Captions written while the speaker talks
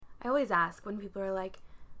always ask when people are like,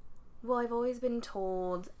 well, I've always been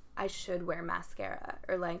told I should wear mascara,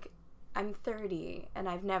 or like, I'm 30 and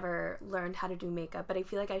I've never learned how to do makeup, but I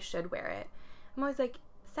feel like I should wear it. I'm always like,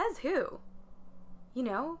 says who? You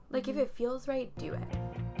know? Like, if it feels right, do it.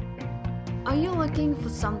 Are you looking for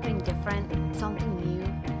something different, something new?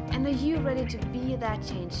 And are you ready to be that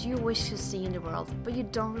change you wish to see in the world, but you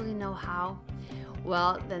don't really know how?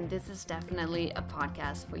 Well, then this is definitely a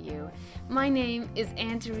podcast for you. My name is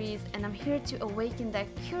Anne-Therese, and I'm here to awaken that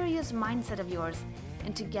curious mindset of yours.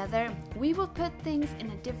 And together, we will put things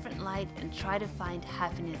in a different light and try to find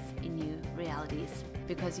happiness in new realities.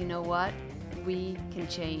 Because you know what? We can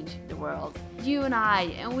change the world. You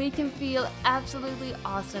and we can feel absolutely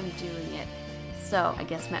awesome doing it. So I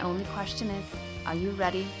guess my only question is, are you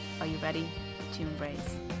ready? Are you ready to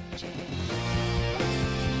embrace change?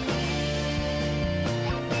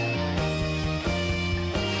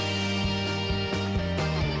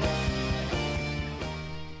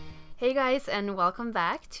 Hey guys, and welcome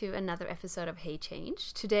back to another episode of Hey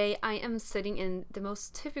Change. Today I am sitting in the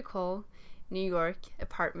most typical New York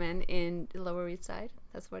apartment in the Lower East Side.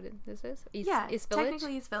 That's what this is? East Village?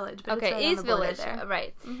 Technically East Village. But okay, it's right East on the Village, there.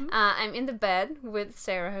 Right. Mm-hmm. I'm in the bed with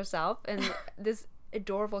Sarah herself and this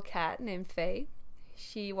adorable cat named Faye.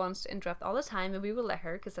 She wants to interrupt all the time, and we will let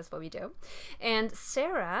her because that's what we do. And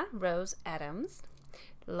Sarah Rose Adams,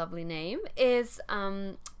 lovely name, is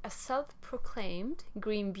a self-proclaimed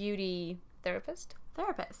green beauty therapist.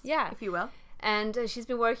 Yeah, if you will. And she's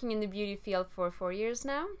been working in the beauty field for 4 years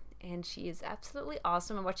now. And she is absolutely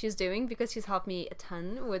awesome at what she's doing because she's helped me a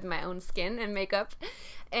ton with my own skin and makeup.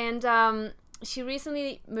 And she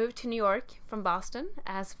recently moved to New York from Boston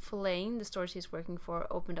as Fulane, the store she's working for,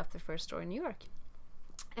 opened up their first store in New York.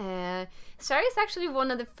 Sarah is actually one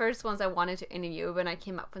of the first ones I wanted to interview when I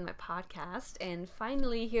came up with my podcast. And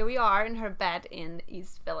finally, here we are in her bed in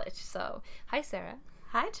East Village. So, hi, Sarah.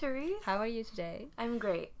 Hi, Therese. How are you today? I'm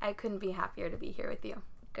great. I couldn't be happier to be here with you.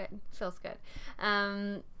 Good. Feels good.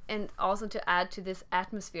 And also to add to this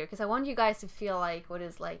atmosphere, because I want you guys to feel like what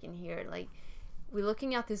it's like in here. Like, we're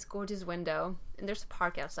looking out this gorgeous window, and there's a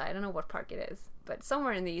park outside. I don't know what park it is, but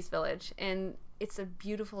somewhere in the East Village. And it's a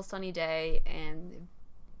beautiful sunny day, and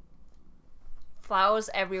flowers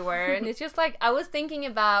everywhere. And it's just like, I was thinking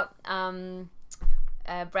about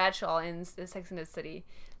Bradshaw in the Sex and the City.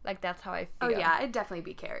 Like, that's how I feel. Oh, yeah, it'd definitely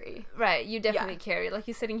be Carrie. Right, you definitely Carrie. Like,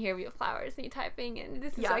 you're sitting here with your flowers and you're typing, and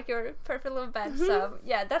this is like your perfect little bed. Mm-hmm. So,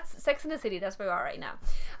 yeah, that's Sex and the City. That's where we are right now.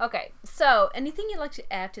 Okay, so anything you'd like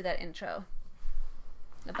to add to that intro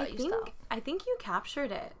about yourself? I think you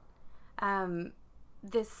captured it.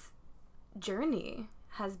 This journey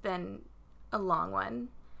has been a long one,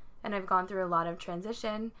 and I've gone through a lot of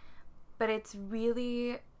transition, but it's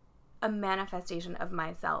really a manifestation of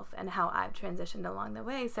myself and how I've transitioned along the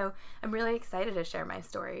way. So I'm really excited to share my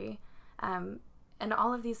story. And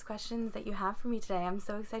all of these questions that you have for me today, I'm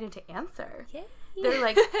so excited to answer. Yay. They're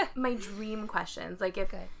like my dream questions. Like,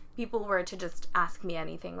 if people were to just ask me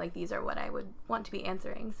anything, like, these are what I would want to be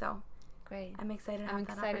answering. So great. I'm excited to have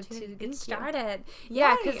that excited opportunity. to get started. Yay.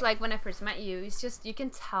 Yeah, because like when I first met you, it's just, you can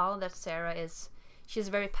tell that Sarah she's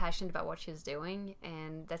very passionate about what she's doing,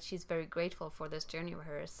 and that she's very grateful for this journey of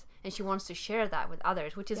hers, and she wants to share that with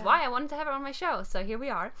others, which is why I wanted to have her on my show. So here we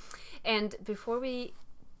are. And before we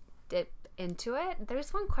dip into it,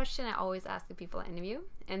 there's one question I always ask the people I interview,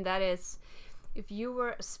 and that is, if you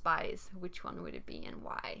were a spice, which one would it be and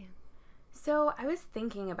why? So I was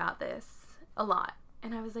thinking about this a lot,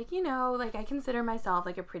 and I was like, like, I consider myself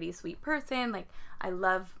like a pretty sweet person. Like, I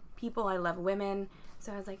love people, I love women.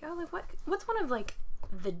 So I was like, oh, like, what's one of, like,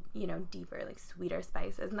 the, deeper, like, sweeter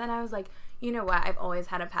spices? And then I was like, you know what? I've always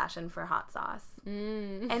had a passion for hot sauce.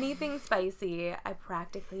 Anything spicy, I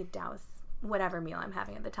practically douse whatever meal I'm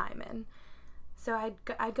having at the time in. So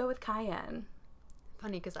I'd go with cayenne.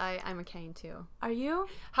 Funny, because I'm a cayenne too. Are you?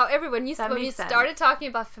 However, when you started talking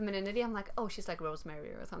about femininity, I'm like, oh, she's like rosemary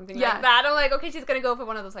or something like that. I'm like, okay, she's going to go for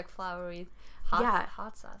one of those, like, flowery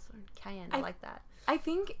hot sauce or cayenne. I like that. I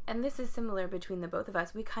think, and this is similar between the both of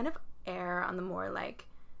us, we kind of err on the more like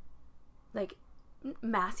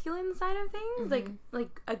masculine side of things,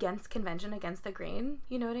 like against convention, against the grain.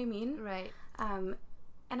 You know what I mean? Right. And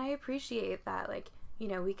I appreciate that, like,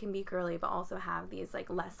 we can be girly, but also have these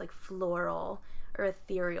like less like floral or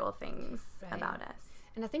ethereal things about us.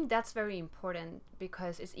 And I think that's very important,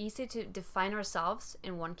 because it's easy to define ourselves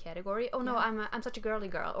in one category. Oh no, I'm such a girly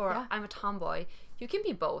girl, or I'm a tomboy. You can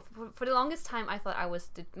be both. For the longest time, I thought I was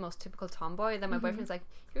the most typical tomboy. Then my boyfriend's like,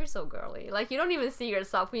 "You're so girly. Like, you don't even see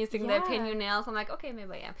yourself when you're sitting there painting your nails." I'm like, "Okay,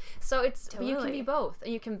 maybe I am." So it's but you can be both,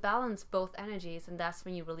 and you can balance both energies, and that's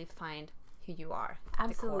when you really find who who you are. At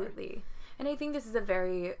the core. Absolutely. And I think this is a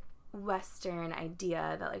very Western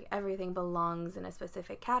idea that like everything belongs in a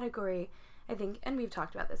specific category. I think, and we've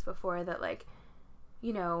talked about this before, that like,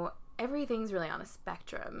 you know, everything's really on a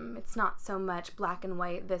spectrum. It's not so much black and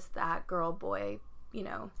white, this, that, girl, boy, you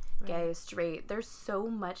know, gay, straight. There's so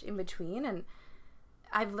much in between. And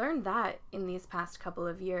I've learned that in these past couple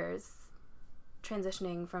of years,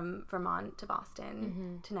 transitioning from Vermont to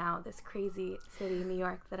Boston to now this crazy city, New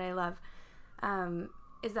York, that I love,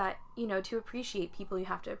 is that, you know, to appreciate people, you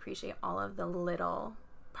have to appreciate all of the little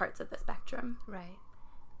parts of the spectrum. Right.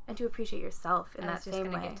 And to appreciate yourself in that same way. I was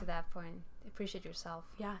just going to get to that point. Appreciate yourself.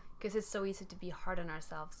 Yeah. Because it's so easy to be hard on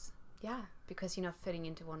ourselves. Yeah. Because you're not fitting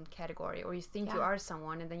into one category, or you think you are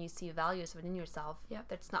someone, and then you see values within yourself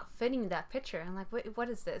that's not fitting that picture. And like, what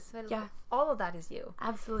is this? Yeah. All of that is you.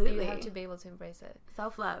 Absolutely. And you have to be able to embrace it.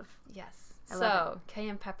 Self-love. Yes. So,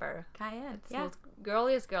 cayenne pepper. Cayenne. It's the most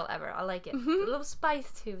girliest girl ever. I like it. A little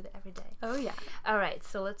spice too every day. Oh, yeah. All right.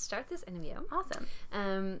 So let's start this interview.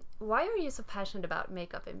 Awesome. Why are you so passionate about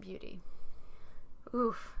makeup and beauty?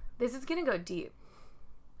 Oof. This is going to go deep.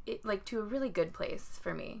 Like, to a really good place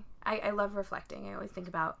for me. I love reflecting. I always think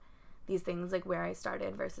about these things, like where I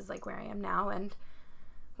started versus like where I am now. And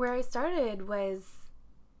where I started was,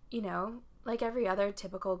 you know, like every other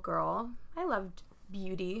typical girl, I loved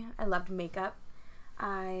beauty. I loved makeup.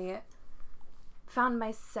 I found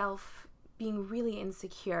myself being really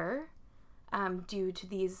insecure due to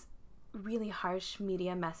these really harsh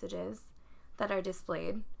media messages that are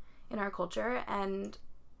displayed in our culture. And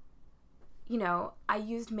you know, I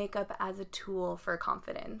used makeup as a tool for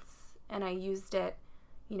confidence, and I used it,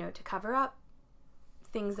 you know, to cover up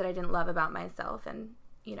things that I didn't love about myself, and,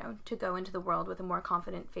 you know, to go into the world with a more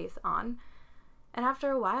confident face on. And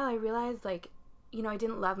after a while, I realized, like, you know, I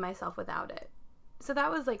didn't love myself without it. So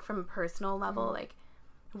that was, like, from a personal level, like,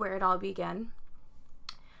 where it all began.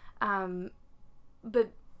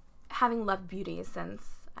 But having loved beauty since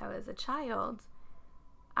I was a child,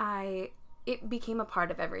 it became a part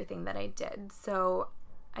of everything that I did. So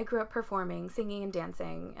I grew up performing, singing and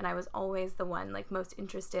dancing, and I was always the one like most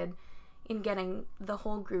interested in getting the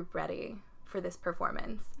whole group ready for this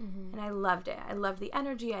performance. And I loved it. I loved the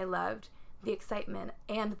energy, I loved the excitement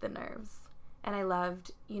and the nerves. And I loved,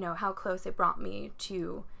 you know, how close it brought me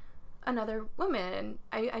to another woman.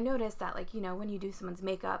 I noticed that, like, you know, when you do someone's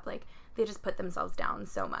makeup, like, they just put themselves down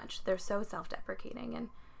so much. They're so self-deprecating, and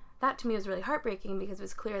that to me was really heartbreaking because it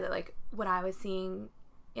was clear that like what I was seeing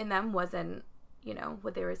in them wasn't, you know,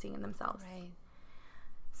 what they were seeing in themselves. Right.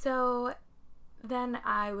 So then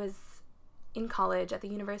I was in college at the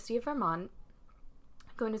University of Vermont,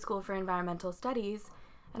 going to school for environmental studies,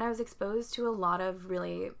 and I was exposed to a lot of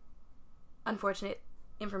really unfortunate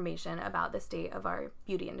information about the state of our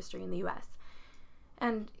beauty industry in the US.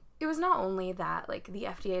 And it was not only that like the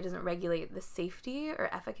FDA doesn't regulate the safety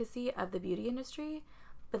or efficacy of the beauty industry,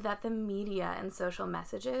 but that the media and social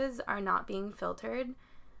messages are not being filtered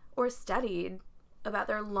or studied about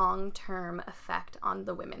their long-term effect on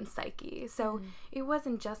the women's psyche. So it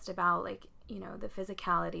wasn't just about, like, you know, the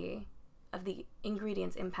physicality of the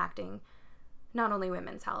ingredients impacting not only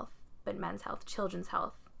women's health, but men's health, children's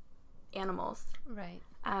health, animals. Right.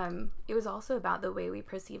 It was also about the way we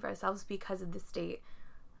perceive ourselves because of the state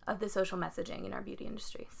of the social messaging in our beauty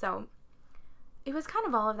industry. So it was kind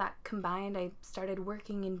of all of that combined. I started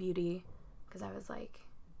working in beauty because I was like,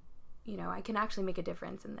 you know, I can actually make a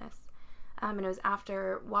difference in this. And it was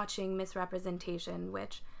after watching Miss Representation,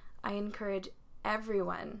 which I encourage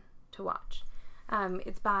everyone to watch.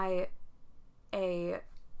 It's by a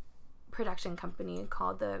production company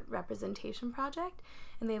called the Representation Project,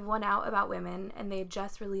 and they have one out about women, and they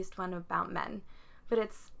just released one about men. But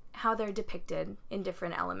it's how they're depicted in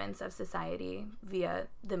different elements of society via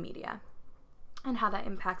the media, and how that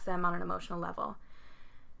impacts them on an emotional level.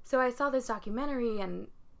 So I saw this documentary, and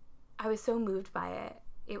I was so moved by it.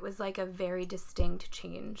 It was like a very distinct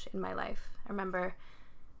change in my life. I remember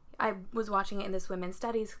I was watching it in this women's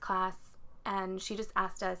studies class, and she just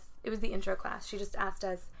asked us, it was the intro class, she just asked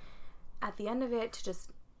us at the end of it to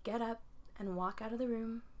just get up and walk out of the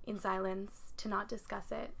room in silence, to not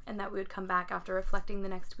discuss it, and that we would come back after reflecting the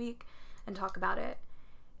next week and talk about it.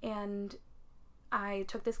 And I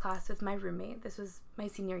took this class with my roommate. This was my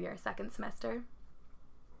senior year, second semester.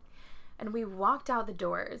 And we walked out the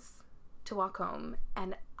doors to walk home,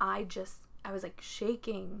 and I was like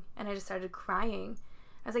shaking, and I just started crying.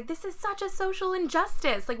 I was like, this is such a social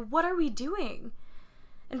injustice. Like, what are we doing?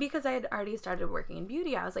 And because I had already started working in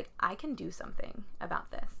beauty, I was like, I can do something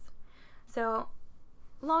about this. So,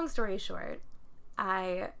 long story short,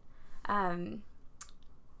 I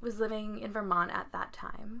was living in Vermont at that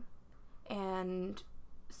time, and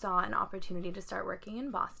saw an opportunity to start working in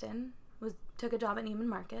Boston. Took a job at Neiman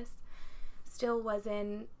Marcus. Still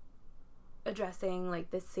wasn't addressing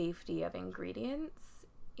like the safety of ingredients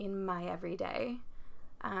in my everyday.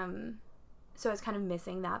 So I was kind of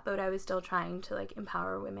missing that, but I was still trying to like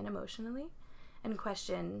empower women emotionally and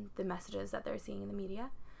question the messages that they're seeing in the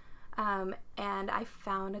media. And I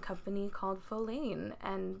found a company called Folane,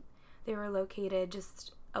 and they were located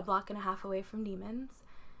just a block and a half away from Neiman's,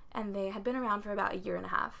 and they had been around for about a year and a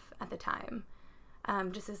half at the time.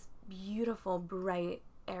 Just this beautiful, bright,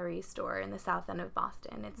 airy store in the south end of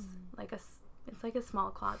Boston. It's like a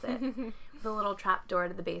small closet with a little trap door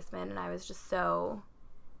to the basement, and I was just so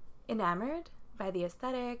enamored by the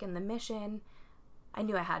aesthetic and the mission. I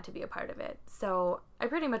knew I had to be a part of it. So I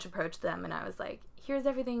pretty much approached them and I was like, here's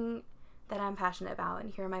everything that I'm passionate about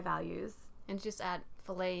and here are my values. And just add,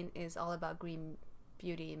 Folane is all about green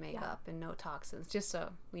beauty and makeup and no toxins, just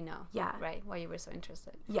so we know. Yeah. Right? Why you were so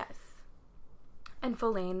interested. Yes. And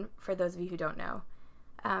Folane, for those of you who don't know,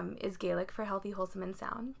 is Gaelic for healthy, wholesome, and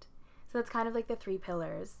sound. So that's kind of like the 3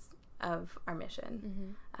 pillars of our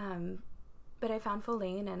mission. But I found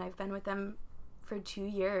Folane, and I've been with them for 2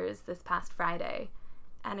 years this past Friday,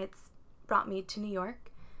 and it's brought me to New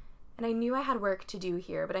York. And I knew I had work to do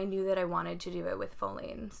here, but I knew that I wanted to do it with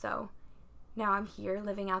Folane. So now I'm here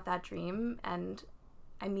living out that dream, and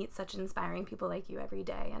I meet such inspiring people like you every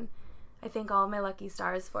day, and I thank all of my lucky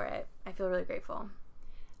stars for it. I feel really grateful.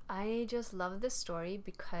 I just love this story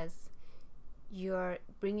because you're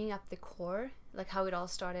bringing up the core, like how it all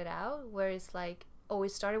started out, where it's like, oh,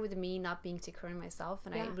 it started with me not being secure in myself,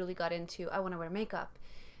 and I really got into, I want to wear makeup.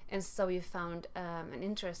 And so you found an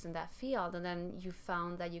interest in that field, and then you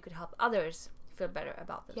found that you could help others feel better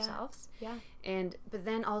about themselves. But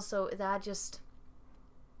then also that just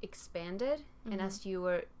expanded, and as you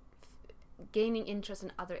were gaining interest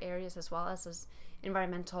in other areas as well, as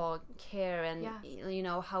environmental care and you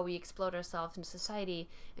know, how we explode ourselves in society,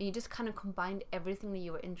 and you just kind of combined everything that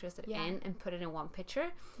you were interested in and put it in one picture,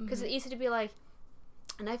 because it's easy to be like,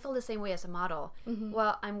 and I feel the same way as a model.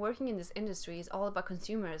 Well, I'm working in this industry, it's all about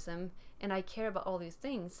consumerism, and I care about all these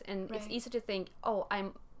things, and it's easy to think, oh,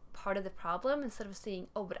 I'm part of the problem, instead of seeing,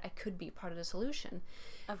 oh, but I could be part of the solution.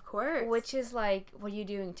 Of course. Which is like what you're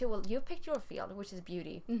doing too. Well, you picked your field, which is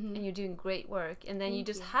beauty, and you're doing great work, and then you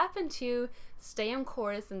just happen to stay on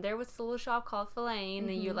course, and there was a little shop called Folane,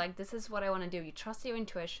 and you're like, this is what I want to do. You trust your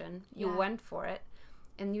intuition, you went for it,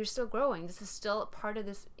 and you're still growing. This is still part of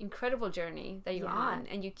this incredible journey that you're on,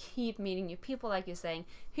 and you keep meeting new people, like you're saying.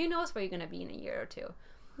 Who knows where you're going to be in a year or two?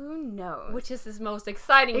 Who knows? Which is this most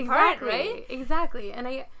exciting part, right? Exactly. And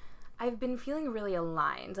I've been feeling really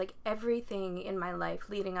aligned. Like everything in my life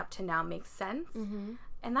leading up to now makes sense.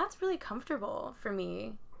 And that's really comfortable for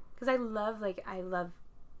me, because I love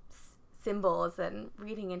symbols and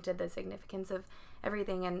reading into the significance of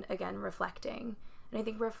everything, and again, reflecting. And I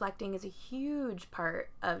think reflecting is a huge part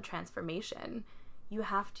of transformation. You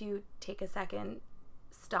have to take a second,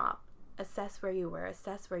 stop, assess where you were,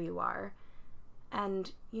 assess where you are,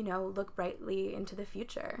 and, you know, look brightly into the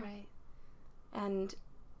future. Right. And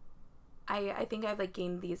I think I've like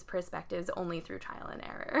gained these perspectives only through trial and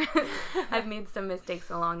error. I've made some mistakes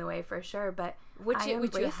along the way for sure, but which you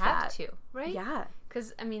have to, right? Yeah.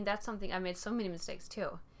 Because I mean, that's something, I made so many mistakes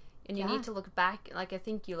too, and you need to look back. Like I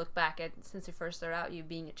think you look back at, since you first started out, you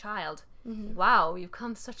being a child. Wow, you've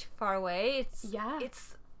come such far away.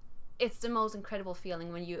 It's the most incredible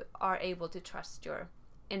feeling when you are able to trust your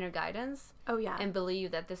inner guidance. Oh yeah. And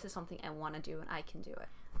believe that this is something I want to do and I can do it.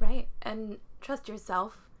 Right. And trust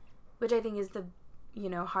yourself, which I think is the, you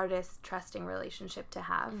know, hardest trusting relationship to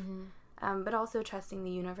have. But also trusting the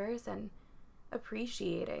universe and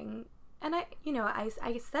appreciating. And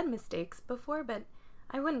I said mistakes before, but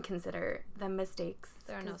I wouldn't consider them mistakes.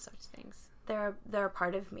 There are no such things. They're a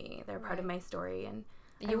part of me. They're part of my story, and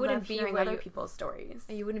you wouldn't be hearing other people's stories.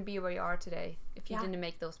 And you wouldn't be where you are today if you didn't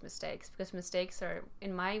make those mistakes, because mistakes are,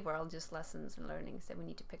 in my world, just lessons and learnings that we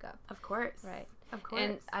need to pick up. Of course. Right. Of course.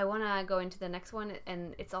 And I want to go into the next one,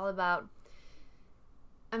 and it's all about,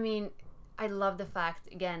 I mean, I love the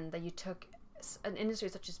fact, again, that you took an industry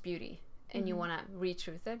such as beauty, and you want to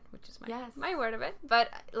re-truth it, which is my word of it, but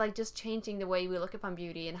like just changing the way we look upon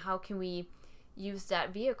beauty, and how can we use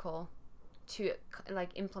that vehicle to like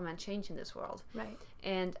implement change in this world. Right.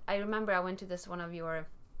 And I remember I went to this one of your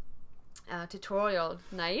tutorial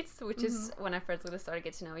nights, which is when I first started to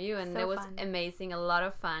get to know you, and it was amazing, a lot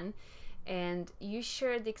of fun. And you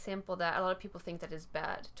shared the example that a lot of people think that it's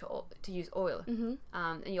bad to use oil, and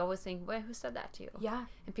you always think, well, who said that to you? Yeah.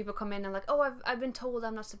 And people come in and like, oh, I've been told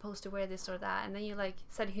I'm not supposed to wear this or that, and then you like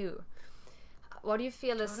said who. what do you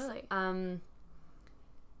feel Totally. is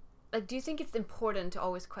like, do you think it's important to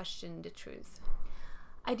always question the truth?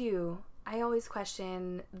 I do. I always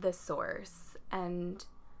question the source, and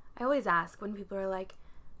I always ask when people are like,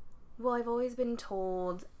 well, I've always been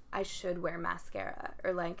told I should wear mascara,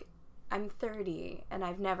 or like, I'm 30 and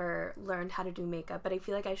I've never learned how to do makeup, but I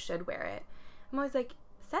feel like I should wear it. I'm always like,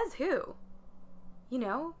 says who? You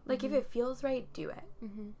know? Like, if it feels right, do it.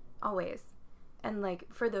 Always. And like,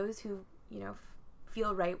 for those who, you know,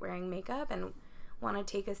 feel right wearing makeup and want to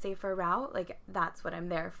take a safer route, like, that's what I'm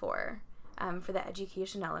there for the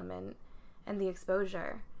education element and the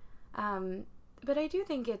exposure. But I do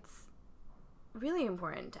think it's really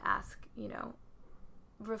important to ask, you know,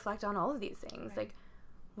 reflect on all of these things. Right. Like,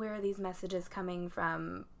 where are these messages coming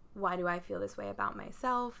from? Why do I feel this way about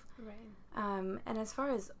myself? Right. And as far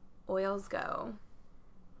as oils go,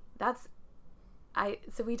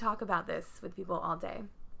 so we talk about this with people all day.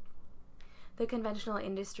 The conventional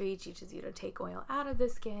industry teaches you to take oil out of the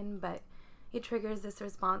skin, but it triggers this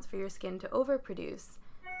response for your skin to overproduce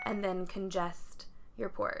and then congest your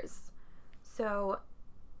pores. So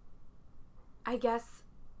I guess,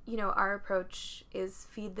 you know, our approach is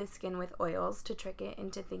feed the skin with oils to trick it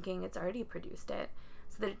into thinking it's already produced it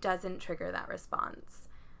so that it doesn't trigger that response.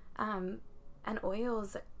 And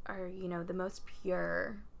oils are, you know, the most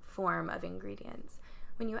pure form of ingredients.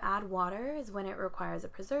 When you add water is when it requires a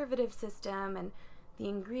preservative system, and the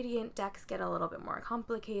ingredient decks get a little bit more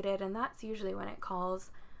complicated, and that's usually when it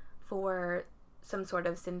calls for some sort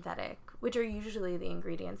of synthetic, which are usually the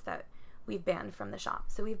ingredients that we've banned from the shop.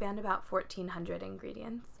 So we've banned about 1,400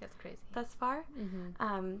 ingredients. That's crazy. Thus far.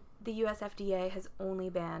 The US FDA has only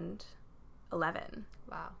banned 11.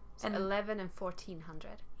 Wow. So And 11 and 1,400.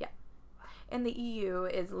 Yeah. And the EU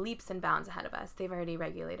is leaps and bounds ahead of us. They've already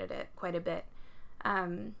regulated it quite a bit.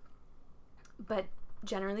 But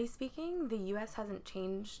generally speaking, the US hasn't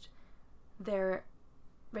changed their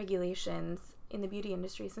regulations in the beauty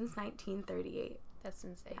industry since 1938. That's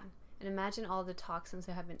insane. Yeah. And imagine all the toxins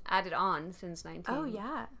that have been added on since 19... Oh,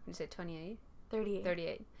 yeah. You say 28? 38.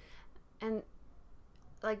 38. And,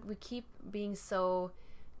 like, we keep being so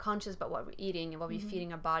conscious about what we're eating and what we're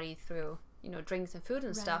feeding our body through, you know, drinks and food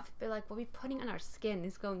and stuff. But, like, what we're putting on our skin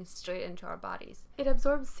is going straight into our bodies. It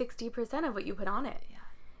absorbs 60% of what you put on it. Yeah.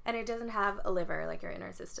 And it doesn't have a liver like our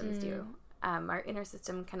inner systems do. Our inner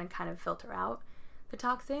system can kind of filter out the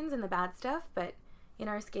toxins and the bad stuff, but in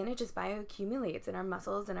our skin, it just bioaccumulates in our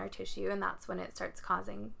muscles and our tissue, and that's when it starts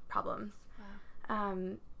causing problems. Wow.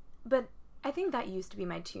 But I think that used to be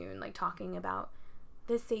my tune, like talking about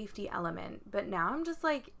the safety element, but now I'm just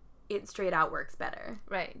like, it straight out works better.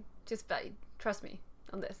 Right. Just trust me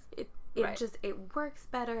on this. It Right. it works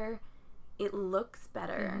better, it looks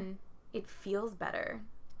better, it feels better.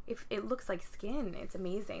 It looks like skin. It's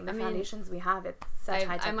amazing. The foundations we have, it's such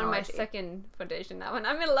high technology. I'm on my second foundation now, and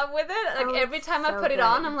I'm in love with it. Like, Oh, every it's time I so put it good.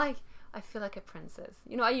 on, I'm like, I feel like a princess.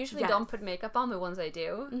 You know, I usually don't Yes. put makeup on, but once I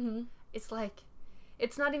do, it's like,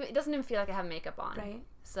 it doesn't even feel like I have makeup on. Right.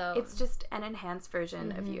 So It's just an enhanced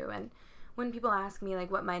version of you. And when people ask me,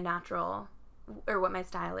 like, what my natural or what my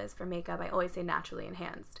style is for makeup, I always say naturally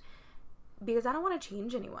enhanced. Because I don't want to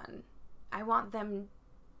change anyone. I want them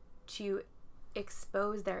to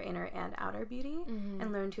expose their inner and outer beauty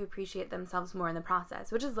and learn to appreciate themselves more in the process,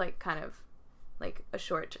 which is like kind of like a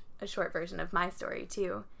short version of my story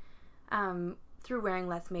too. Through wearing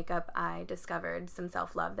less makeup, I discovered some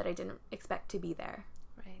self-love that I didn't expect to be there.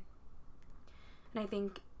 Right. And I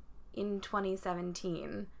think in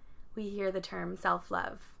 2017 we hear the term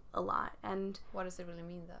self-love a lot, and What does it really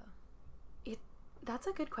mean, though? that's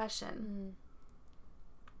a good question.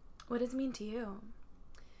 What does it mean to you?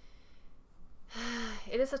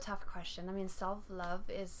 It is a tough question. I mean, self-love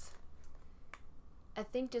is, I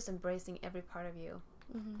think, just embracing every part of you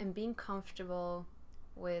and being comfortable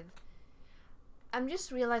with... I'm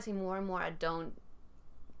just realizing more and more I don't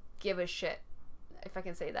give a shit, if I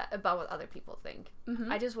can say that, about what other people think.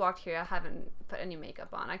 I just walked here. I haven't put any makeup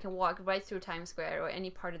on. I can walk right through Times Square or any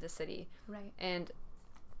part of the city. Right. And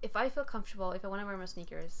if I feel comfortable, if I want to wear my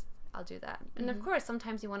sneakers, I'll do that. And of course,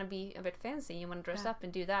 sometimes you want to be a bit fancy. You want to dress up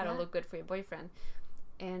and do that or look good for your boyfriend.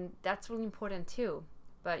 And that's really important too.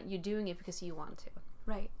 But you're doing it because you want to.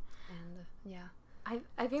 Right. And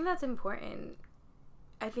I think that's important.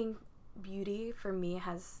 I think beauty for me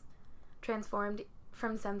has transformed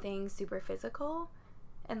from something super physical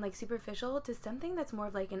and like superficial to something that's more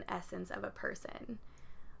of like an essence of a person.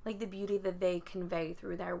 Like the beauty that they convey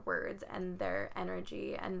through their words and their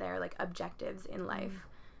energy and their like objectives in life.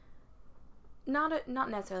 Not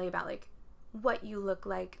necessarily about like what you look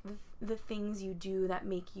like, the things you do that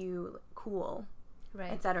make you cool,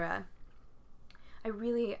 right. etc. I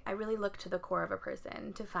really look to the core of a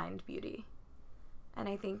person to find beauty. And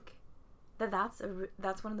I think that's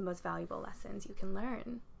one of the most valuable lessons you can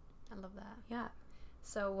learn. I love that. Yeah.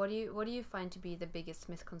 So what do you find to be the biggest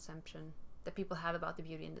misconception that people have about the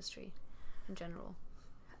beauty industry in general?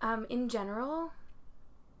 In general,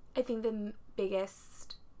 I think the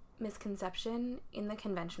biggest misconception in the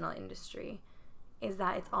conventional industry is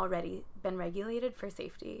that it's already been regulated for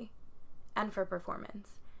safety and for performance.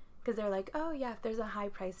 Because they're like, oh yeah, if there's a high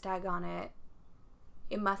price tag on it,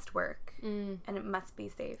 it must work and it must be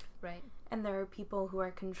safe. Right. And there are people who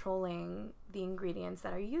are controlling the ingredients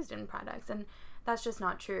that are used in products, and that's just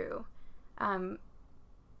not true.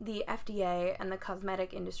 The FDA and the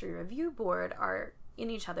Cosmetic Industry Review Board are in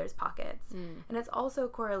each other's pockets. And it's also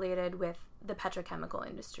correlated with the petrochemical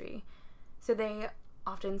industry. So they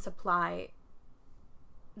often supply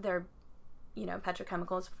their,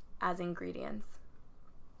 petrochemicals as ingredients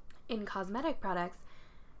in cosmetic products.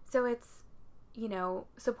 So it's,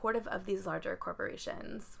 supportive of these larger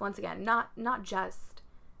corporations. Once again, not just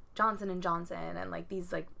Johnson & Johnson and like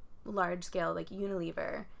these like large scale like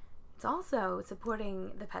Unilever. It's also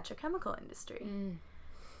supporting the petrochemical industry.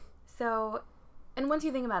 So, and once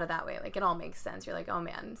you think about it that way, like it all makes sense. You're like, oh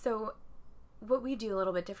man. So what we do a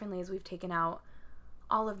little bit differently is we've taken out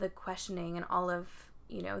all of the questioning and all of,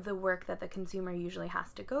 the work that the consumer usually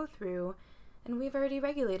has to go through, and we've already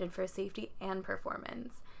regulated for safety and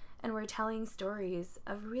performance. And we're telling stories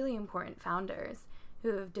of really important founders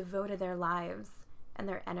who have devoted their lives and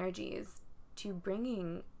their energies to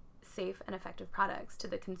bringing safe and effective products to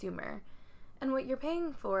the consumer. And what you're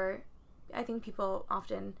paying for, I think people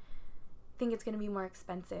often think it's going to be more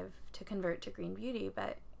expensive to convert to green beauty,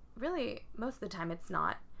 but really most of the time it's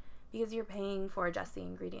not, because you're paying for just the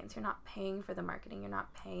ingredients. You're not paying for the marketing. You're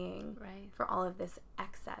not paying for all of this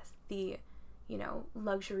excess, the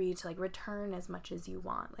luxury to like return as much as you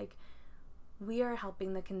want. Like, we are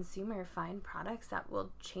helping the consumer find products that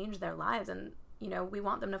will change their lives, and we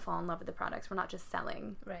want them to fall in love with the products. We're not just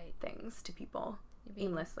selling things to people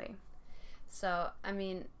aimlessly. So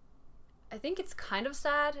I think it's kind of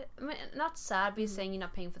sad. Not sad, but saying you're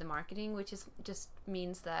not paying for the marketing, which is just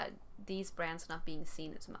means that these brands are not being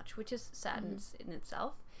seen as much, which is sad in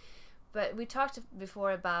itself. But we talked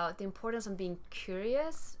before about the importance of being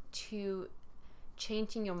curious to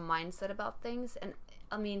changing your mindset about things. And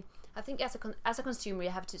I think as a consumer, you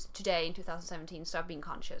have to today in 2017 start being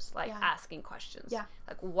conscious, like asking questions.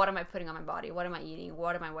 Like, what am I putting on my body? What am I eating?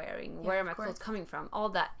 What am I wearing? Where are my clothes coming from? All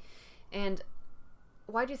that. And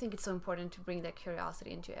why do you think it's so important to bring that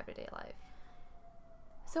curiosity into everyday life?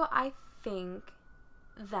 So I think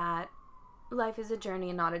that life is a journey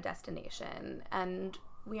and not a destination, and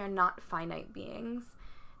we are not finite beings,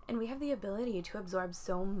 and we have the ability to absorb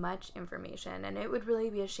so much information, and it would really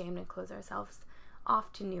be a shame to close ourselves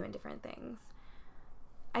off to new and different things.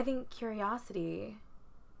 I think curiosity,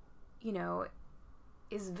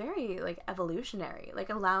 is very like evolutionary, like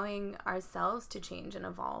allowing ourselves to change and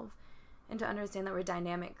evolve and to understand that we're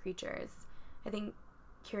dynamic creatures. I think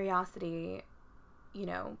curiosity,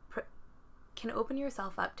 can open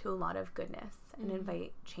yourself up to a lot of goodness and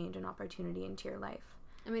invite change and opportunity into your life.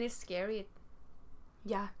 It's scary.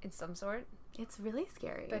 Yeah. In some sort. It's really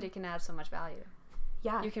scary. But it can add so much value.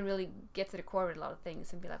 Yeah. You can really get to the core with a lot of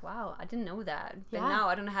things and be like, wow, I didn't know that. But now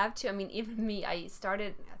I don't have to. Even me, I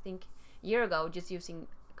started, I think, a year ago just using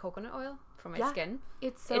coconut oil for my skin.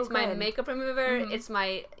 It's good. My makeup remover. It's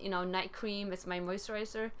my, night cream. It's my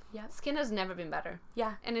moisturizer. Yeah. Skin has never been better.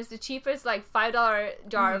 Yeah. And it's the cheapest, like, $5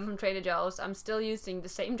 jar from Trader Joe's. I'm still using the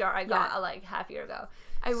same jar I got, like, half a year ago.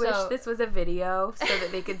 I wish this was a video so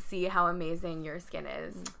that they could see how amazing your skin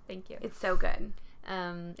is. Thank you. It's so good.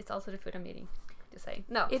 It's also the food I'm eating. Just saying.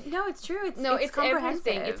 No, it's true. It's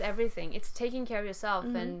everything. It's everything. It's taking care of yourself,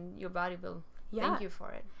 and your body will thank you for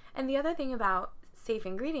it. And the other thing about safe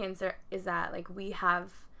ingredients is that like we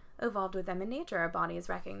have evolved with them in nature. Our bodies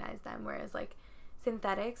recognize them, whereas like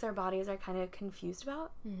synthetics, our bodies are kind of confused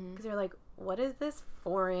about because they're like, what is this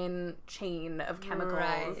foreign chain of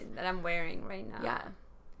chemicals that I'm wearing right now? Yeah.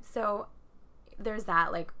 So there's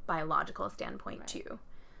that like biological standpoint too.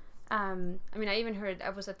 I even heard,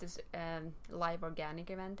 I was at this live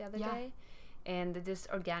organic event the other day, and this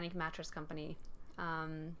organic mattress company,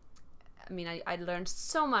 I learned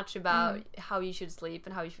so much about how you should sleep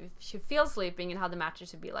and how you should feel sleeping and how the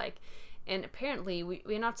mattress should be like. And apparently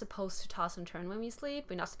we're not supposed to toss and turn when we sleep.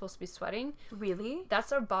 We're not supposed to be sweating. Really?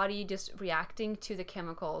 That's our body just reacting to the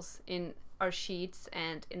chemicals in our sheets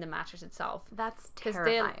and in the mattress itself. That's Because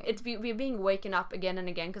terrifying. we're being waken up again and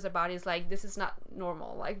again because our body's like, this is not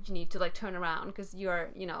normal. Like, you need to like turn around because you're,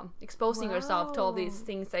 you know, exposing yourself to all these Whoa.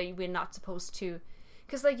 things that we're not supposed to.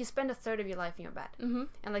 Because like you spend a third of your life in your bed, Mm-hmm.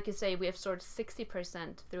 and like you say, we absorb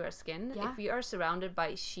 60% through our skin. Yeah. If we are surrounded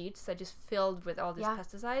by sheets that just filled with all these Yeah.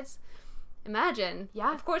 pesticides, imagine.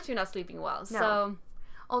 Yeah. Of course, we're not sleeping well. No. So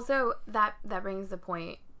Also, that brings the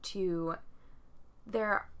point to there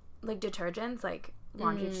are, like, detergents, like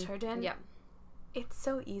laundry detergent. yeah, It's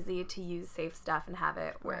so easy to use safe stuff and have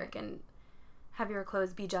it work and have your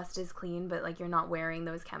clothes be just as clean, but like you're not wearing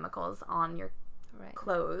those chemicals on your right.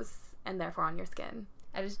 clothes and therefore on your skin.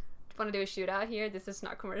 I just want to do a shoot out here. This is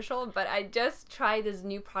not commercial, but I just tried this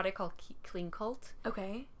new product called Clean Cult,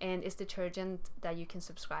 Okay. and it's detergent that you can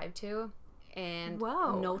subscribe to, and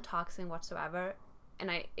Whoa. no toxin whatsoever, and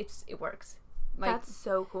it works. That's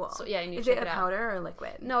so cool. So yeah, you need Is to it check a it out. powder or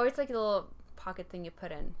liquid? No, it's like a little pocket thing you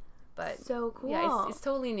put in, but So cool. yeah, it's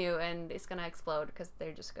totally new and it's gonna explode because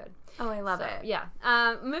they're just good. Oh, I love So, it. Yeah.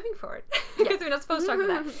 Moving forward, because we're not supposed to talk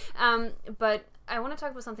about that. But I want to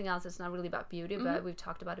talk about something else that's not really about beauty, but we've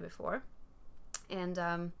talked about it before.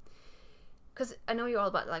 And because I know you're all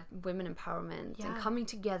about like women empowerment and coming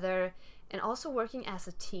together and also working as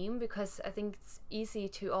a team, because I think it's easy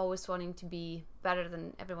to always wanting to be better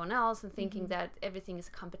than everyone else and thinking that everything is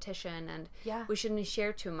a competition and we shouldn't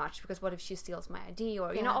share too much because what if she steals my ID,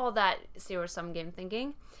 or you know, all that zero-sum game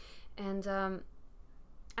thinking. And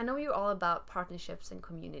I know you're all about partnerships and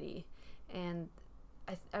community, and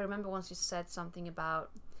I remember once you said something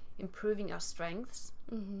about improving our strengths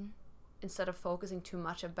instead of focusing too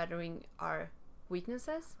much on bettering our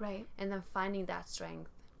weaknesses, Right. and then finding that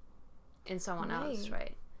strength in someone else,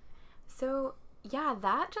 right? So, yeah,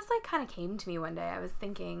 that just like kind of came to me one day. I was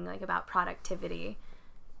thinking like about productivity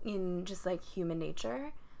in just like human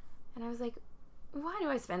nature. And I was like, why do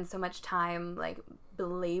I spend so much time like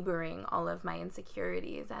belaboring all of my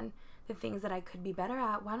insecurities and the things that I could be better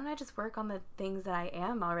at? Why don't I just work on the things that I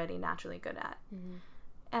am already naturally good at?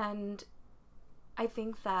 And I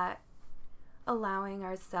think that allowing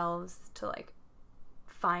ourselves to like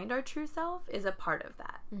find our true self is a part of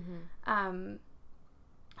that.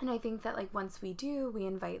 And I think that like once we do, we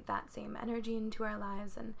invite that same energy into our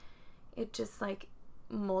lives, and it just like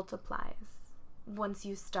multiplies once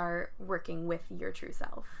you start working with your true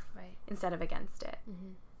self, Right. instead of against it.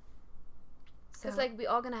 Because like we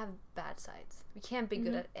all gonna have bad sides. We can't be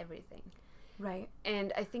good at everything. Right.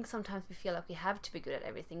 And I think sometimes we feel like we have to be good at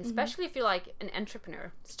everything, especially if you're like an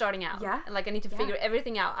entrepreneur starting out. Yeah. And like I need to figure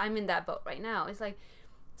everything out. I'm in that boat right now. It's like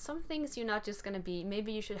some things you're not just going to be,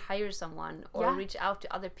 maybe you should hire someone or reach out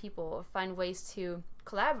to other people or find ways to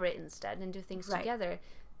collaborate instead and do things together.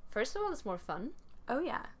 First of all, it's more fun. Oh,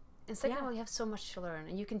 yeah. And second of all, you have so much to learn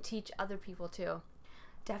and you can teach other people too.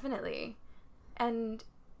 Definitely. And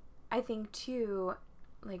I think too,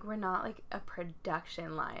 like we're not like a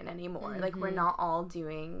production line anymore. Like we're not all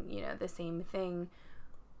doing, you know, the same thing.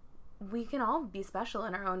 We can all be special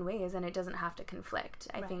in our own ways, and it doesn't have to conflict.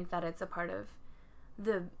 I think that it's a part of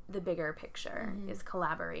the bigger picture is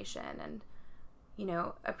collaboration and, you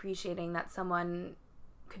know, appreciating that someone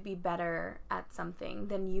could be better at something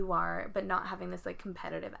than you are, but not having this like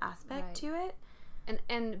competitive aspect to it.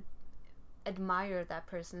 And admire that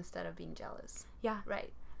person instead of being jealous. Yeah.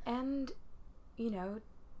 Right. And, you know,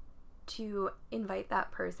 to invite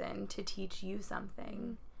that person to teach you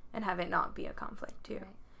something and have it not be a conflict too.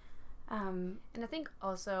 Right. And I think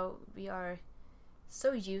also we are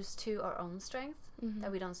so used to our own strength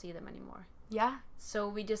that we don't see them anymore. Yeah. So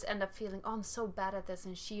we just end up feeling, oh, I'm so bad at this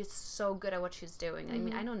and she is so good at what she's doing. I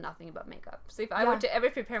mean, I know nothing about makeup. So if I were to ever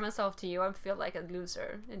prepare myself to you, I would feel like a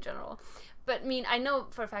loser in general. But I mean, I know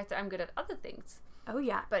for a fact that I'm good at other things. Oh,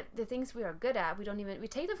 yeah. But the things we are good at, we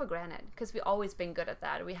take them for granted because we've always been good at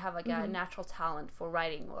that. We have like a natural talent for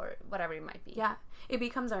writing or whatever it might be. Yeah. It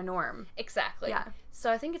becomes our norm. Exactly. Yeah.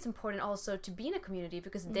 So I think it's important also to be in a community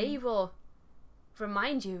because they will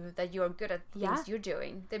remind you that you're good at things you're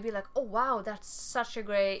doing. They'd be like, oh wow, that's such a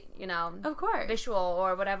great, you know, Of course. visual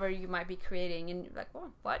or whatever you might be creating, and you're like,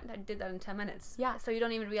 oh, what? I did that in 10 minutes. Yeah. So you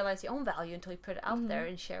don't even realize your own value until you put it out there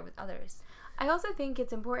and share with others. I also think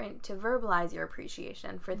it's important to verbalize your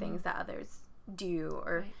appreciation for things that others do,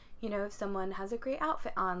 or you know, if someone has a great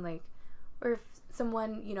outfit on, like, or if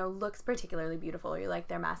someone, you know, looks particularly beautiful, or you like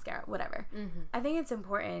their mascara, whatever. I think it's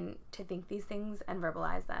important to think these things and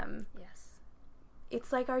verbalize them. Yes.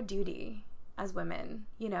 It's like our duty as women,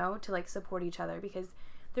 you know, to like support each other, because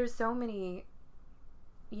there's so many,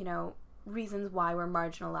 you know, reasons why we're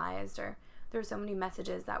marginalized, or there's so many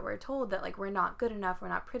messages that we're told that like we're not good enough, we're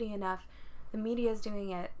not pretty enough. The media is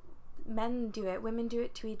doing it, men do it, women do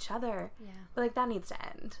it to each other. Yeah. But like that needs to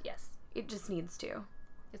end. Yes. It just needs to.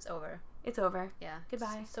 It's over. It's over. Yeah.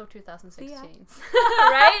 Goodbye. So 2016. See ya.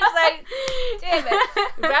 Right? It's like, damn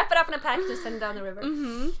it. Wrap it up in a package and send it down the river.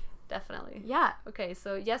 Mm-hmm. Definitely. Yeah. Okay,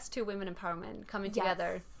 so yes to women empowerment, coming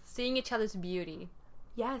together, seeing each other's beauty.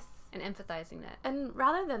 Yes. And empathizing that. And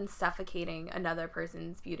rather than suffocating another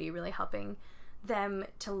person's beauty, really helping them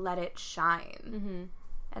to let it shine. Mm-hmm.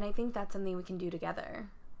 And I think that's something we can do together.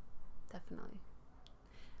 Definitely.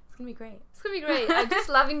 It's going to be great. It's going to be great. I'm just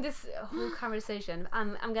loving this whole conversation.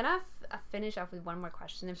 I'm going to finish off with one more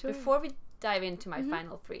question. And before we dive into my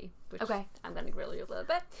final 3, which I'm going to grill you a little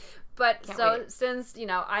bit. But Can't so wait. Since,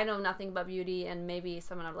 I know nothing about beauty and maybe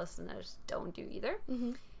some of our listeners don't do either,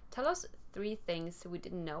 tell us 3 things we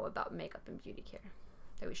didn't know about makeup and beauty care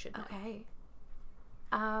that we should know. Okay.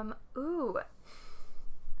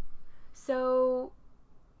 So,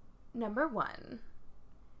 number 1,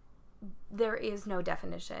 there is no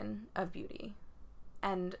definition of beauty.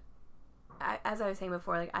 And as I was saying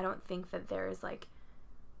before, like, I don't think that there's, like,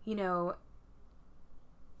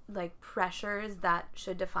 pressures that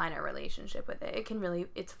should define our relationship with it. It can really,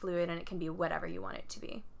 it's fluid and it can be whatever you want it to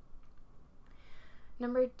be.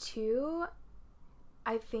 Number 2,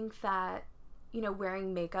 I think that,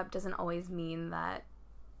 wearing makeup doesn't always mean that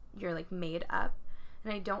you're, like, made up.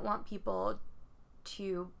 And I don't want people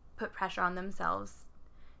to put pressure on themselves,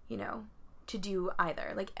 to do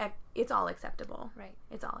either. Like, it's all acceptable. Right.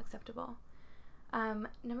 It's all acceptable.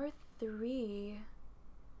 Number 3...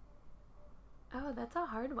 Oh, that's a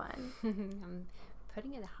hard one. I'm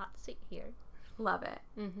putting in a hot seat here. Love it.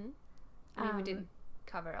 Mm-hmm. I mean, we did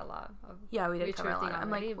cover a lot of we did cover a lot. I'm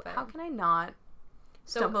like, how can I not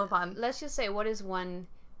stumble upon? Let's just say, what is one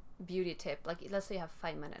beauty tip? Like, let's say you have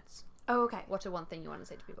 5 minutes. Oh, okay. What's the one thing you want to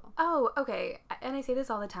say to people? Oh, okay. And I say this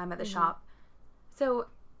all the time at the shop. So,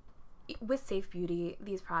 with Safe Beauty,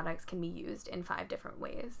 these products can be used in 5 different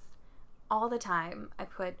ways. All the time, I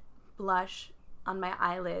put blush on my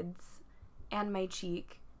eyelids and my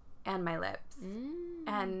cheek and my lips.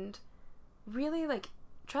 And really, like,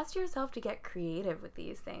 trust yourself to get creative with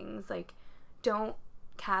these things. Like, don't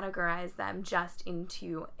categorize them just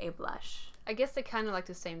into a blush. I guess they're kind of like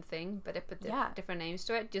the same thing, but they put different names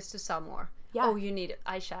to it just to sell more. Yeah. Oh, you need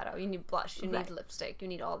eyeshadow, you need blush, you need lipstick, you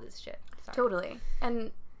need all this shit. Sorry. Totally.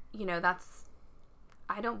 And,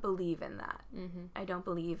 I don't believe in that. I don't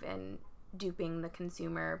believe in duping the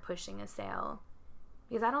consumer, pushing a sale.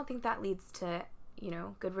 Because I don't think that leads to,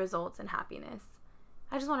 good results and happiness.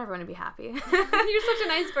 I just want everyone to be happy. You're such a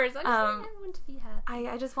nice person. I just want everyone to be happy.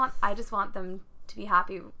 I just want them to be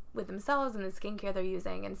happy with themselves and the skincare they're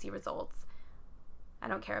using and see results. I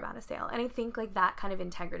don't care about a sale. And I think like that kind of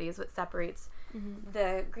integrity is what separates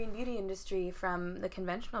the green beauty industry from the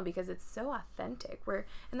conventional, because it's so authentic.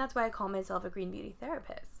 And that's why I call myself a green beauty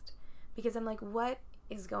therapist, because I'm like, what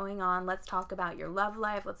is going on? Let's talk about your love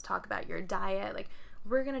life. Let's talk about your diet. Like,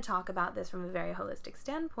 we're going to talk about this from a very holistic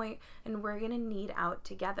standpoint, and we're going to knead out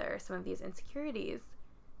together some of these insecurities.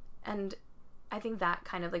 And I think that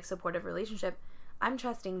kind of like supportive relationship, I'm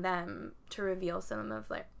trusting them to reveal some of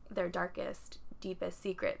like their darkest, deepest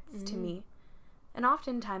secrets to me. And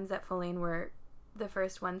oftentimes at Folane, we're the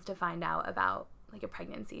first ones to find out about like a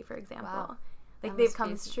pregnancy, for example. Wow. Like, they've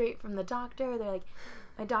come straight from the doctor. They're like,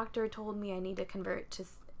 my doctor told me I need to convert to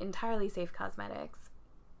entirely safe cosmetics.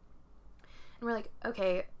 And we're like,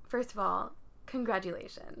 okay, first of all,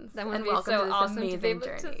 congratulations. That would and be welcome so to this awesome amazing to be able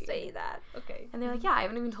journey. to say that. Okay. And they're like, yeah, I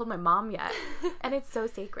haven't even told my mom yet. And it's so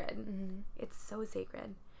sacred. It's so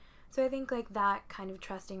sacred. So I think like that kind of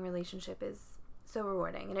trusting relationship is so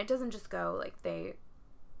rewarding. And it doesn't just go like they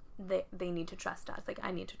need to trust us. Like,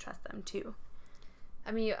 I need to trust them too.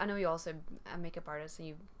 I mean, I know you also a makeup artist, and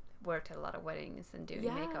you worked at a lot of weddings and doing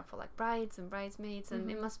makeup for like brides and bridesmaids, and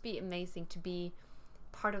it must be amazing to be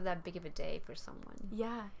part of that big of a day for someone.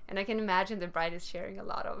 Yeah. And I can imagine the bride is sharing a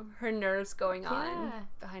lot of her nerves going on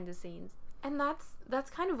behind the scenes. And that's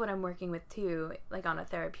kind of what I'm working with too, like on a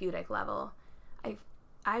therapeutic level.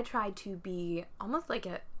 I try to be almost like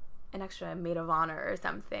an extra maid of honor or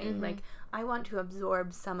something. Like, I want to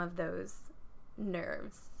absorb some of those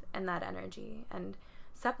nerves and that energy and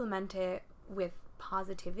supplement it with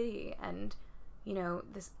positivity and,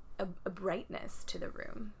 this a brightness to the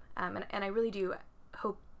room. And I really do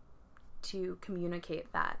hope to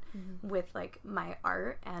communicate that with like my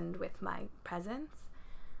art and with my presence.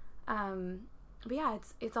 But yeah,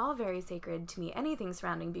 it's all very sacred to me. Anything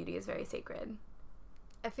surrounding beauty is very sacred.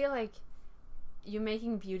 I feel like you're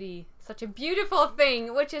making beauty such a beautiful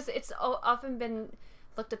thing, which is, it's often been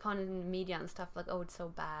looked upon in the media and stuff like, oh, it's so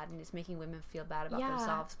bad and it's making women feel bad about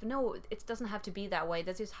themselves. But no, it doesn't have to be that way.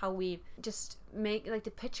 That's just how we just make, like,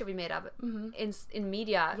 the picture we made up in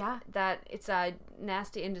media, that it's a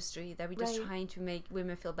nasty industry, that we're just trying to make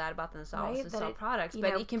women feel bad about themselves and sell products.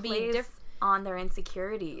 But it can be different on their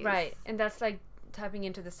insecurities. Right. And that's like tapping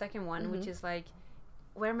into the second one, which is like,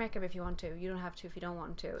 wear makeup if you want to. You don't have to if you don't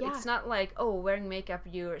want to. It's not like, oh, wearing makeup,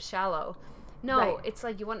 you're shallow. No, it's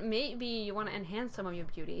like you want to enhance some of your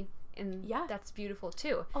beauty, and that's beautiful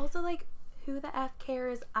too. Also, like, who the F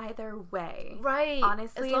cares either way? Right.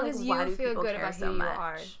 Honestly, as long like, as you feel good about who you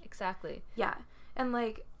are. Exactly. Yeah. And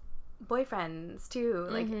like boyfriends too,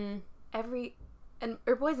 like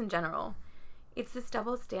or boys in general. It's this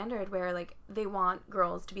double standard where like they want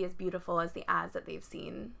girls to be as beautiful as the ads that they've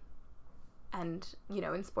seen, and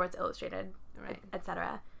in Sports Illustrated,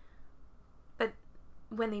 etc. But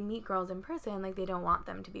when they meet girls in person, like, they don't want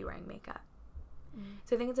them to be wearing makeup.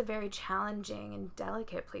 So I think it's a very challenging and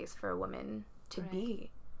delicate place for a woman to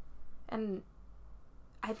be. And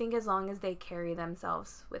I think as long as they carry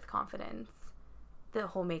themselves with confidence, the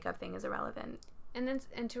whole makeup thing is irrelevant.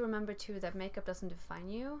 And to remember too that makeup doesn't define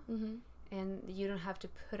you. And you don't have to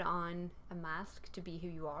put on a mask to be who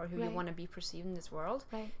you are, who you want to be perceived in this world.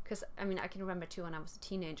 Right. Because, I mean, I can remember, too, when I was a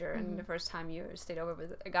teenager, and the first time you stayed over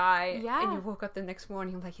with a guy, and you woke up the next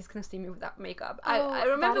morning, like, he's going to see me without makeup. I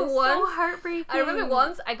remember that is once... so heartbreaking. I remember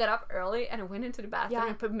once I got up early, and I went into the bathroom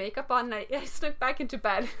and put makeup on, and I snuck back into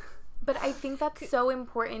bed. But I think that's so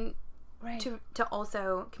important to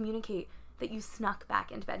also communicate that you snuck back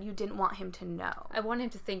into bed. You didn't want him to know. I want him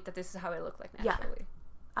to think that this is how I look like naturally. Yeah.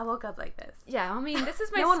 I woke up like this. Yeah, I mean, this is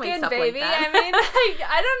my no skin, one wakes baby. Up like that. I mean,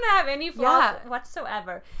 I don't have any flaws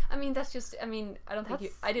whatsoever. I mean, that's just, I mean, I don't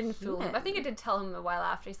think I didn't fool him. I think I did tell him a while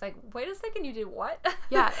after. He's like, wait a second, you did what?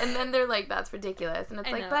 Yeah, and then they're like, that's ridiculous. And it's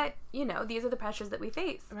but, these are the pressures that we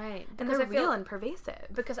face. Right. And they're real and pervasive.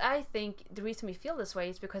 Because I think the reason we feel this way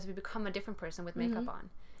is because we become a different person with makeup on.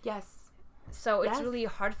 Yes. So it's really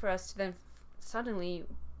hard for us to then suddenly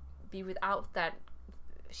be without that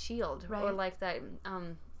shield. Or like that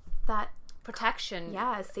protection.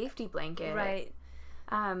 Yeah, a safety blanket. Right.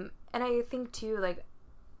 And I think too, like,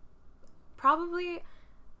 probably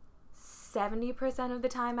 70% of the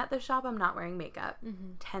time at the shop I'm not wearing makeup.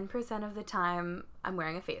 10% of the time I'm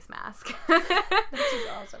wearing a face mask. This is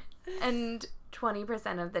awesome. And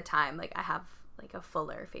 20% of the time, like, I have like a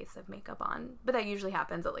fuller face of makeup on. But that usually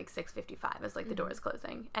happens at like 6:55 as like the door is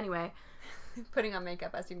closing. Anyway. Putting on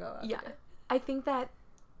makeup as you go out. Yeah. I think that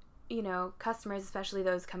customers, especially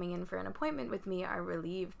those coming in for an appointment with me, are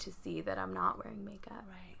relieved to see that I'm not wearing makeup.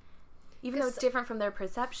 Right. Even though it's different from their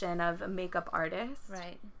perception of a makeup artist.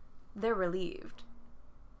 Right. They're relieved.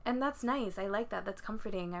 And that's nice. I like that. That's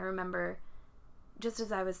comforting. I remember just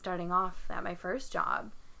as I was starting off at my first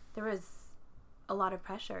job, there was a lot of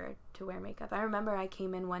pressure to wear makeup. I remember I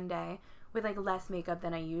came in one day with like less makeup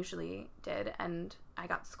than I usually did, and I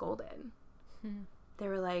got scolded. They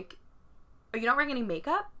were like, "Are you not wearing any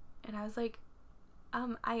makeup?" And I was like,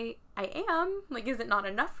 I am. Like, is it not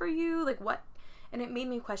enough for you? Like, what? And it made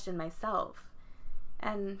me question myself.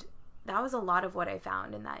 And that was a lot of what I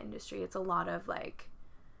found in that industry. It's a lot of, like,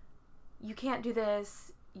 you can't do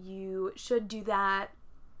this, you should do that.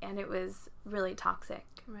 And it was really toxic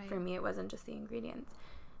for me. It wasn't just the ingredients.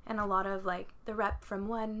 And a lot of, like, the rep from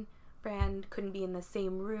one brand couldn't be in the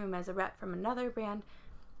same room as a rep from another brand.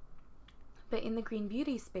 But in the green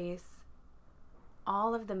beauty space,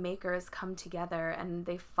 all of the makers come together and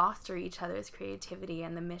they foster each other's creativity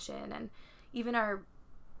and the mission. And even our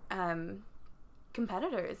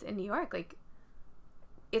competitors in New York, like,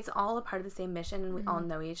 it's all a part of the same mission, and we all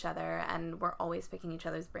know each other, and we're always picking each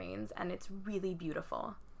other's brains, and it's really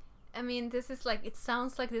beautiful. I mean, this is like, it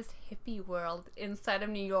sounds like this hippie world inside of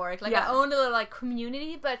New York. Like, I own a little, like,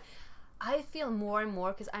 community, but I feel more and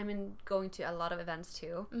more, because I'm going to a lot of events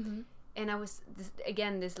too. And I was,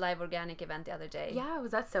 this live organic event the other day. Yeah,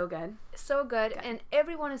 was that so good? So good. And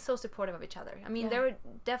everyone is so supportive of each other. I mean, there were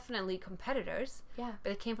definitely competitors. Yeah.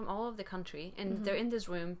 But it came from all over the country. And they're in this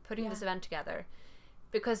room putting this event together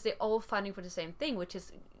because they're all fighting for the same thing, which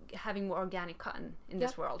is having more organic cotton in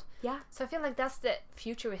this world. Yeah. So I feel like that's the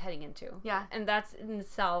future we're heading into. Yeah. And that's in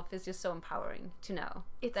itself is just so empowering to know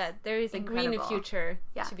that there is incredible. A greener future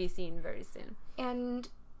to be seen very soon. And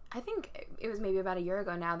I think it was maybe about a year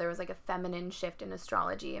ago now, there was like a feminine shift in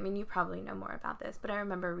astrology. I mean, you probably know more about this, but I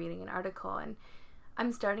remember reading an article, and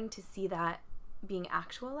I'm starting to see that being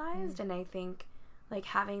actualized. And I think like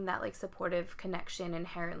having that like supportive connection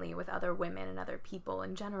inherently with other women and other people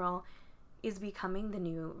in general is becoming the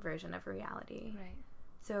new version of reality. Right.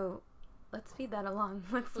 So let's feed that along.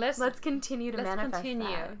 Let's continue to manifest that.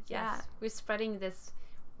 Yes. Yeah. We're spreading this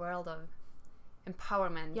world of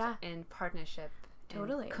empowerment and partnership.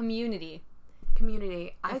 Totally. And community.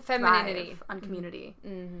 I femininity. thrive on community.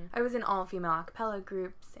 Mm-hmm. I was in all-female a cappella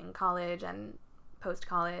groups in college and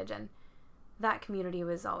post-college, and that community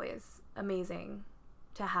was always amazing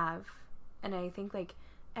to have. And I think, like,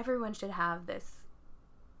 everyone should have this,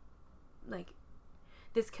 like,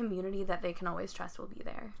 this community that they can always trust will be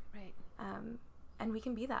there. Right. And we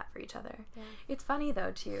can be that for each other. Yeah. It's funny,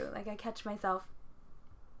 though, too. Like, I catch myself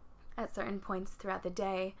at certain points throughout the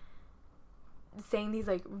day saying these,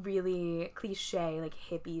 like, really cliche, like,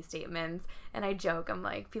 hippie statements. And I joke. I'm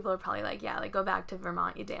like, people are probably like, yeah, like, go back to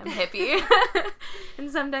Vermont, you damn hippie.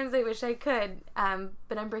 And sometimes I wish I could.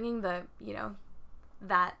 But I'm bringing the, you know,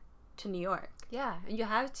 that to New York. Yeah, and you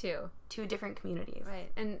have to. Two different communities. Right.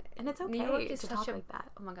 And it's okay New York is to talk like that.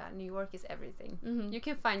 Oh my God, New York is everything. Mm-hmm. You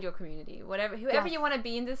can find your community. Whoever you want to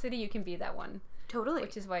be in the city, you can be that one. Totally.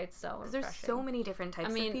 Which is why it's so refreshing. There's so many different types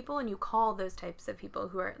of people, and you call those types of people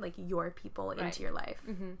who are, like, your people into your life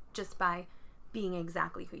just by being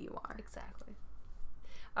exactly who you are. Exactly.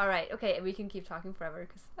 All right. Okay, we can keep talking forever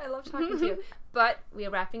because I love talking to you. But we are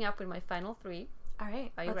wrapping up with my final 3. All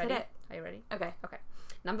right. Are you ready? Are you ready? Okay. Okay.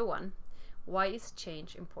 Number 1. Why is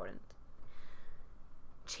change important?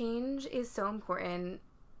 Change is so important.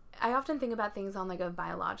 I often think about things on, like, a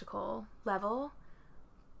biological level,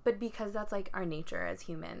 but because that's, like, our nature as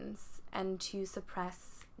humans, and to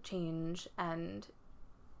suppress change and,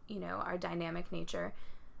 you know, our dynamic nature,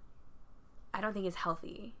 I don't think is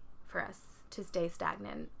healthy for us to stay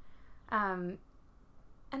stagnant. And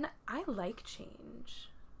I like change.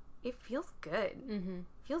 It feels good. Mm-hmm.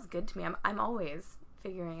 It feels good to me. I'm always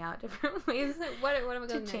figuring out different ways what am I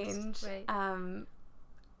going to change. Right.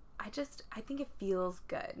 I think it feels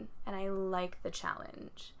good, and I like the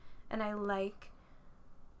challenge, and I like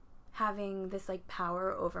having this, like,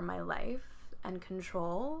 power over my life and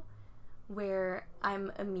control where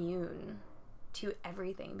I'm immune to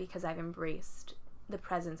everything because I've embraced the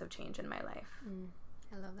presence of change in my life.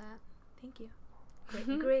 I love that. Thank you.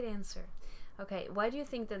 Great answer. Okay, why do you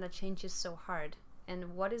think then that change is so hard?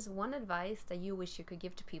 And what is one advice that you wish you could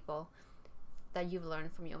give to people that you've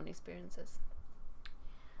learned from your own experiences?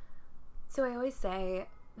 So I always say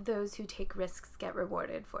those who take risks get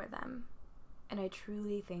rewarded for them. And I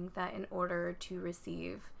truly think that in order to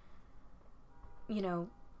receive, you know,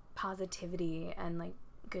 positivity and, like,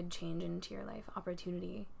 good change into your life,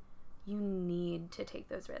 opportunity, you need to take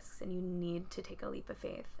those risks and you need to take a leap of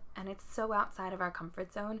faith. And it's so outside of our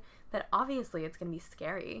comfort zone that obviously it's going to be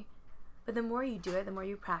scary. But the more you do it, the more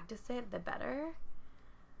you practice it, the better.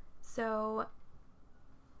 So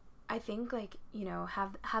I think, like, you know,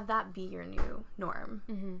 have that be your new norm.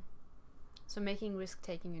 Mm-hmm. So making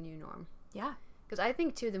risk-taking a new norm. Yeah. Because I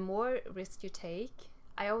think, too, the more risk you take,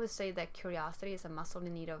 I always say that curiosity is a muscle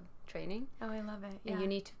in need of training. Oh, I love it. Yeah. And you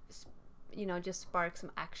need to, you know, just spark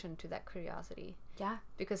some action to that curiosity. Yeah.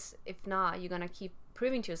 Because if not, you're going to keep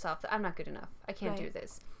proving to yourself that I'm not good enough. I can't do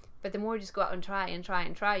this. But the more you just go out and try and try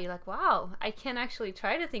and try, you're like, wow, I can actually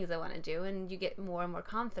try the things I want to do. And you get more and more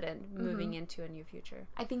confident moving into a new future.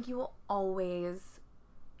 I think you will always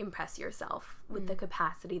impress yourself with the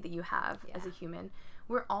capacity that you have as a human.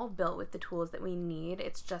 We're all built with the tools that we need.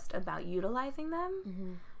 It's just about utilizing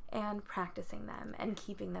them and practicing them and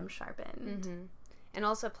keeping them sharpened. Mm-hmm. And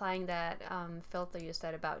also applying that filter you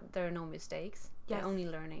said about there are no mistakes. Yes. There are only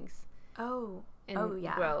learnings. And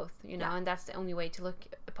growth, you know, and that's the only way to look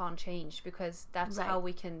upon change, because that's how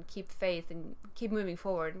we can keep faith and keep moving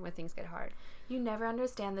forward when things get hard. You never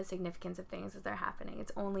understand the significance of things as they're happening.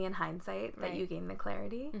 It's only in hindsight that you gain the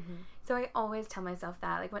clarity. So I always tell myself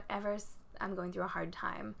that, like, whenever I'm going through a hard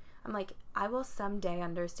time, I'm like, I will someday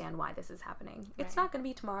understand why this is happening. It's not going to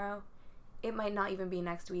be tomorrow. It might not even be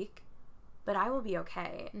next week, but I will be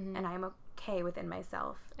okay, and I'm okay within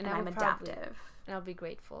myself, and I'm adaptive. And I'll be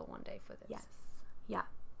grateful one day for this. Yes. Yeah.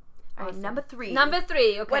 All right, number 3. Number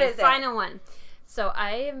 3. Okay, what is final one. So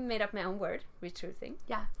I made up my own word, retruthing.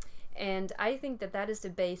 Yeah. And I think that is the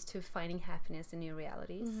base to finding happiness in new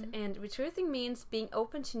realities. And retruthing means being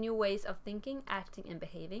open to new ways of thinking, acting, and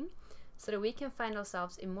behaving, so that we can find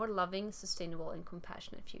ourselves in more loving, sustainable, and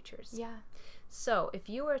compassionate futures. Yeah. So if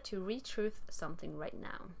you were to retruth something right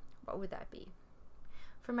now, what would that be?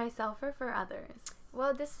 For myself or for others?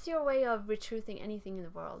 Well, this is your way of retruthing anything in the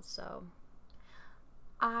world, so...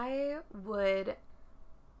 I would,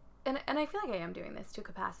 and I feel like I am doing this to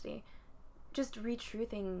capacity, just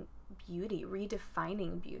retruthing beauty,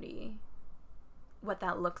 redefining beauty, what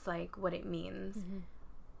that looks like, what it means,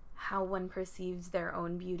 how one perceives their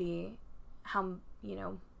own beauty, how, you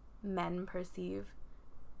know, men perceive,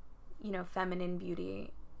 you know, feminine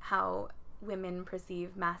beauty, how women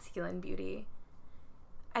perceive masculine beauty.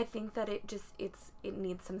 I think that it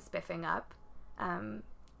needs some spiffing up.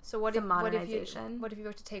 So what some if modernization. What if you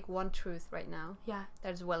were to take one truth right now? Yeah.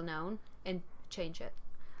 That is well known and change it?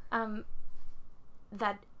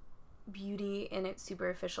 That beauty in its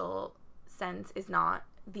superficial sense is not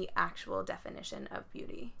the actual definition of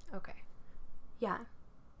beauty. Okay. Yeah.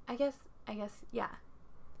 I guess yeah.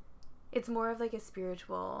 It's more of like a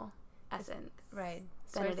spiritual essence. Right.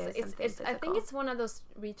 Than it is something physical. I think it's one of those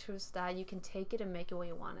retruths that you can take it and make it what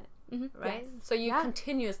you want it. Mm-hmm. Right? Yes. So you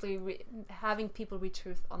continuously having people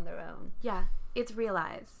retruth on their own. Yeah. It's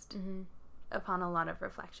realized upon a lot of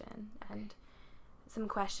reflection and some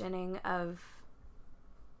questioning of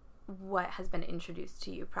what has been introduced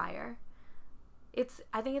to you prior.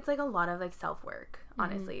 I think it's like a lot of like self-work,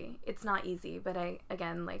 honestly. It's not easy, but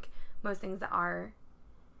like most things that are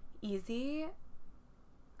easy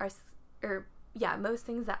most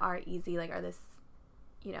things that are easy like are this,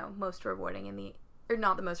 you know, most rewarding or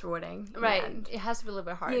not the most rewarding. Right. It has to be a little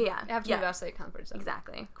bit hard. Yeah. You have to be outside your comfort zone.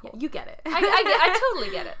 Exactly. Cool. Yeah, you get it. I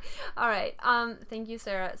totally get it. All right. Thank you,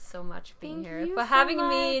 Sarah, so much for being here. For having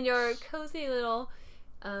me in your cozy little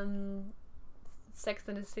Sex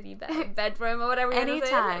and the City bedroom or whatever you're gonna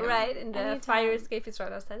say. Right. And the fire escape is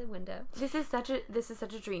right outside the window. This is such a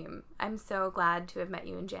dream. I'm so glad to have met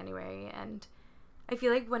you in January, and I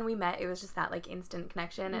feel like when we met it was just that like instant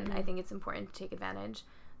connection, and I think it's important to take advantage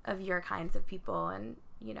of your kinds of people and,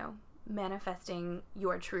 you know, manifesting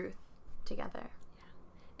your truth together.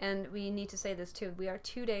 And we need to say this too. We are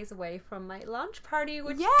 2 days away from my launch party,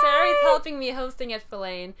 which Yay! Sarah is helping me hosting at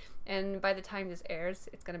Filane. And by the time this airs,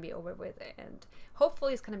 it's going to be over with. And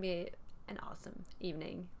hopefully it's going to be an awesome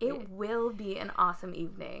evening. It will be an awesome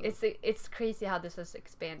evening. It's crazy how this has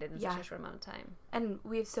expanded in such a short amount of time. And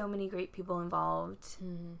we have so many great people involved.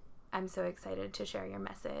 Mm-hmm. I'm so excited to share your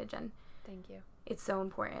message. And thank you. It's so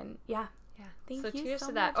important. Yeah. Thank you. Cheers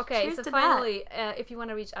to that. Okay, cheers so finally, if you want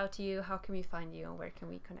to reach out to you, how can we find you and where can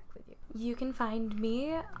we connect with you? You can find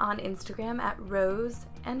me on Instagram at Rose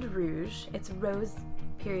and Rouge. It's Rose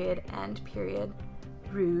and Rouge,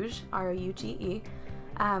 Rouge.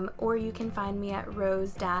 Or you can find me at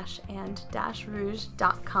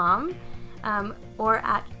rose-and-rouge.com or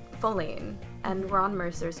at Filane. And we're on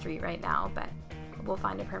Mercer Street right now, but we'll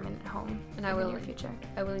find a permanent home in the near future.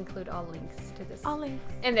 I will include all links to this. All links.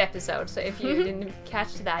 In the episode. So if you didn't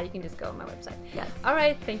catch that, you can just go on my website. Yes. All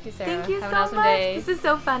right. Thank you, Sarah. Thank you Have so an awesome much. day. This is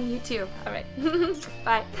so fun. You too. All right.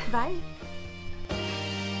 Bye. Bye.